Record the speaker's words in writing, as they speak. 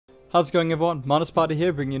How's it going, everyone? Mountainspyder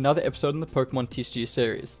here, bringing you another episode in the Pokemon TCG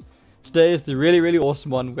series. Today is the really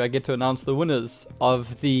awesome one where I get to announce the winners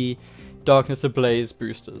of the Darkness Ablaze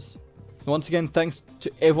boosters. Once again, thanks to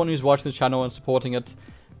everyone who's watching the channel and supporting it.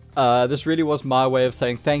 This really was my way of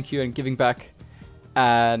saying thank you and giving back.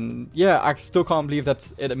 And yeah, I still can't believe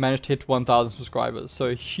that it managed to hit 1,000 subscribers. So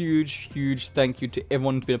a huge thank you to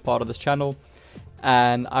everyone who's been a part of this channel.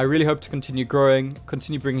 And I really hope to continue growing,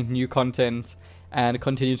 continue bringing new content, and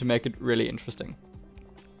continue to make it really interesting.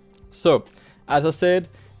 So, as I said,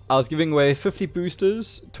 I was giving away 50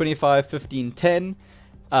 boosters, 25, 15, 10,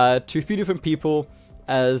 to 3 different people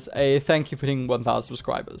as a thank you for hitting 1,000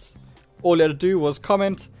 subscribers. All you had to do was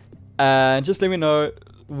comment and just let me know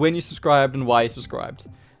when you subscribed and why you subscribed.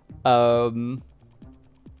 And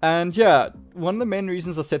yeah, one of the main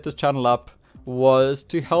reasons I set this channel up was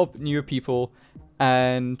to help newer people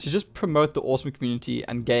and to just promote the awesome community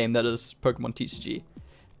and game that is Pokemon TCG.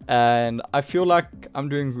 And I feel like I'm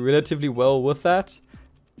doing relatively well with that.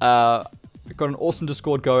 Got an awesome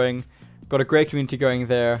Discord going, got a great community going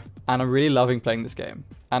there, and I'm really loving playing this game.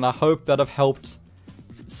 And I hope that I've helped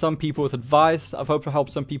some people with advice. I hope to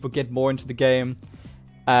help some people get more into the game.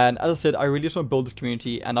 And as I said, I really just want to build this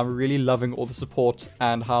community, and I'm really loving all the support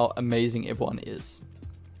and how amazing everyone is.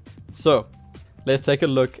 So, let's take a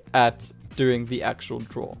look at doing the actual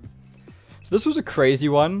draw. So this was a crazy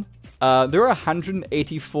one. There are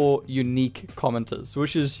 184 unique commenters,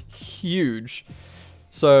 which is huge.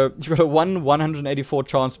 So you've got a 184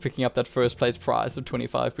 chance of picking up that first place prize of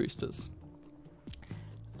 25 boosters.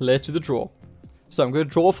 Let's do the draw. So I'm going to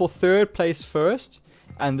draw for third place first,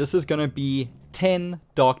 and this is going to be 10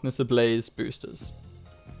 Darkness Ablaze boosters.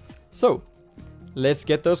 So let's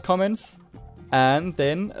get those comments, and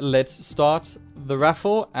then let's start the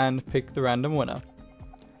raffle and pick the random winner.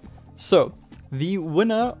 So the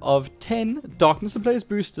winner of 10 Darkness Ablaze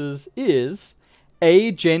boosters is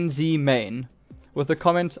a Gen Z main, with the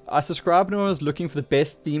comment, I subscribed when I was looking for the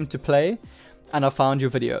best theme to play, and I found your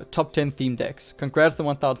video, top 10 theme decks. Congrats on the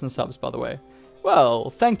 1,000 subs, by the way. Well,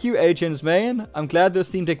 thank you, Agen's main. I'm glad those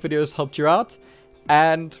theme deck videos helped you out,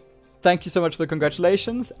 and thank you so much for the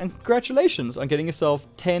congratulations, and congratulations on getting yourself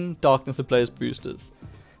 10 Darkness Ablaze boosters.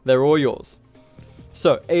 They're all yours.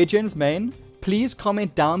 So, Agen's main, please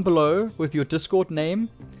comment down below with your Discord name,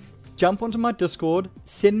 jump onto my Discord,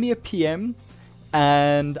 send me a PM,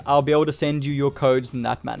 and I'll be able to send you your codes in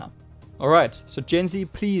that manner. Alright, so Gen Z,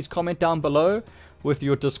 please comment down below with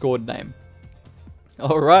your Discord name.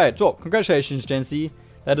 Alright, well, congratulations Gen Z,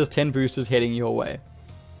 that is 10 boosters heading your way.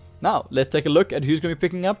 Now, let's take a look at who's going to be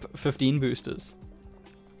picking up 15 boosters.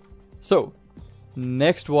 So,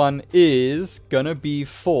 next one is going to be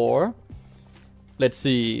for, let's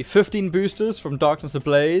see, 15 boosters from Darkness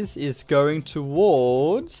Ablaze is going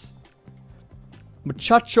towards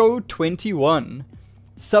Muchacho21.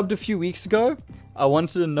 Subbed a few weeks ago. I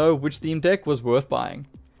wanted to know which theme deck was worth buying.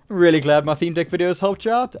 I'm really glad my theme deck videos helped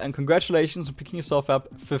you out, and congratulations on picking yourself up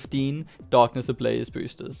 15 Darkness Ablaze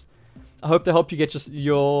boosters. I hope they help you get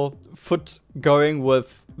your foot going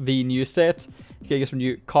with the new set, get some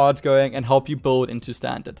new cards going, and help you build into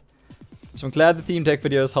standard. So I'm glad the theme deck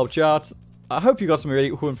videos helped you out. I hope you got some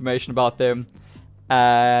really cool information about them,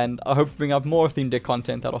 and I hope to bring up more theme deck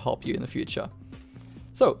content that'll help you in the future.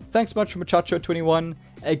 So, thanks so much for Muchacho21.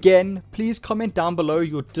 Again, please comment down below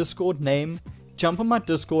your Discord name, jump on my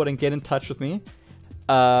Discord and get in touch with me.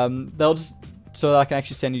 So that I can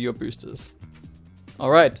actually send you your boosters.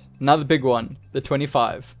 Alright, another big one, the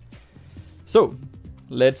 25. So,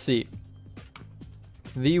 let's see.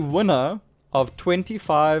 The winner of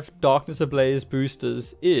 25 Darkness Ablaze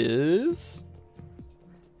boosters is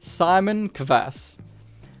Simon Kvass.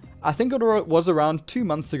 I think it was around 2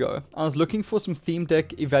 months ago. I was looking for some theme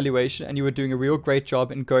deck evaluation, and you were doing a real great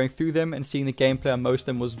job in going through them, and seeing the gameplay on most of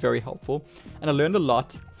them was very helpful, and I learned a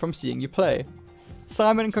lot from seeing you play.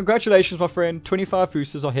 Simon, congratulations my friend, 25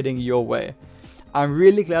 boosters are heading your way. I'm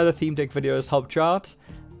really glad the theme deck videos helped you out.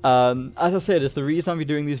 As I said, it's the reason I'm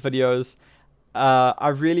doing these videos. I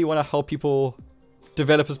really want to help people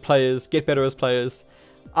develop as players, get better as players.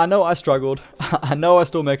 I know I struggled, I know I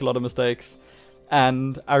still make a lot of mistakes,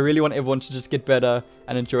 and I really want everyone to just get better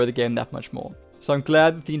and enjoy the game that much more. So I'm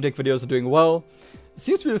glad the theme deck videos are doing well. It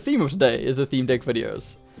seems to be the theme of today, is the theme deck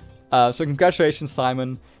videos. So congratulations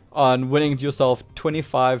Simon on winning yourself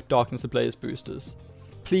 25 Darkness Ablaze boosters.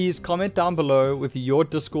 Please comment down below with your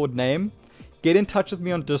Discord name, get in touch with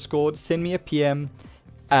me on Discord, send me a PM,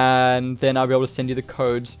 and then I'll be able to send you the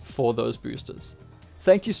codes for those boosters.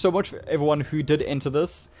 Thank you so much for everyone who did enter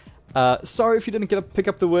this. Sorry if you didn't pick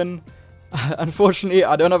up the win. Unfortunately,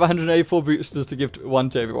 I don't have 184 boosters to give one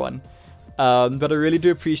to everyone. But I really do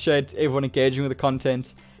appreciate everyone engaging with the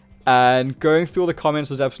content, and going through all the comments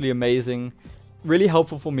was absolutely amazing. Really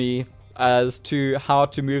helpful for me as to how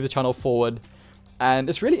to move the channel forward. And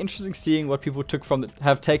it's really interesting seeing what people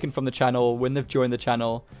have taken from the channel when they've joined the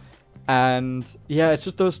channel. And yeah, it's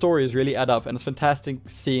just those stories really add up, and it's fantastic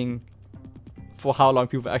seeing for how long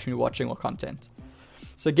people are actually watching our content.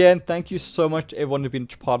 So again, thank you so much to everyone who's been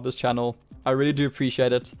part of this channel. I really do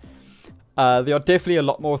appreciate it. There are definitely a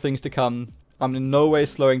lot more things to come. I'm in no way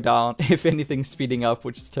slowing down, if anything speeding up,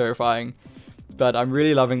 which is terrifying. But I'm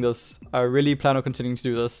really loving this. I really plan on continuing to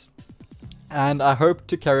do this. And I hope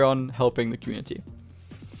to carry on helping the community.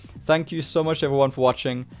 Thank you so much everyone for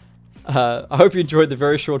watching. I hope you enjoyed the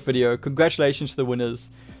very short video. Congratulations to the winners.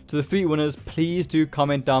 To the 3 winners, please do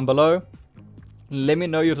comment down below. Let me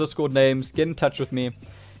know your Discord names, get in touch with me,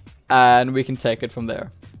 and we can take it from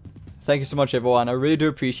there. Thank you so much everyone, I really do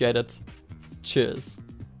appreciate it. Cheers.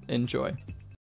 Enjoy.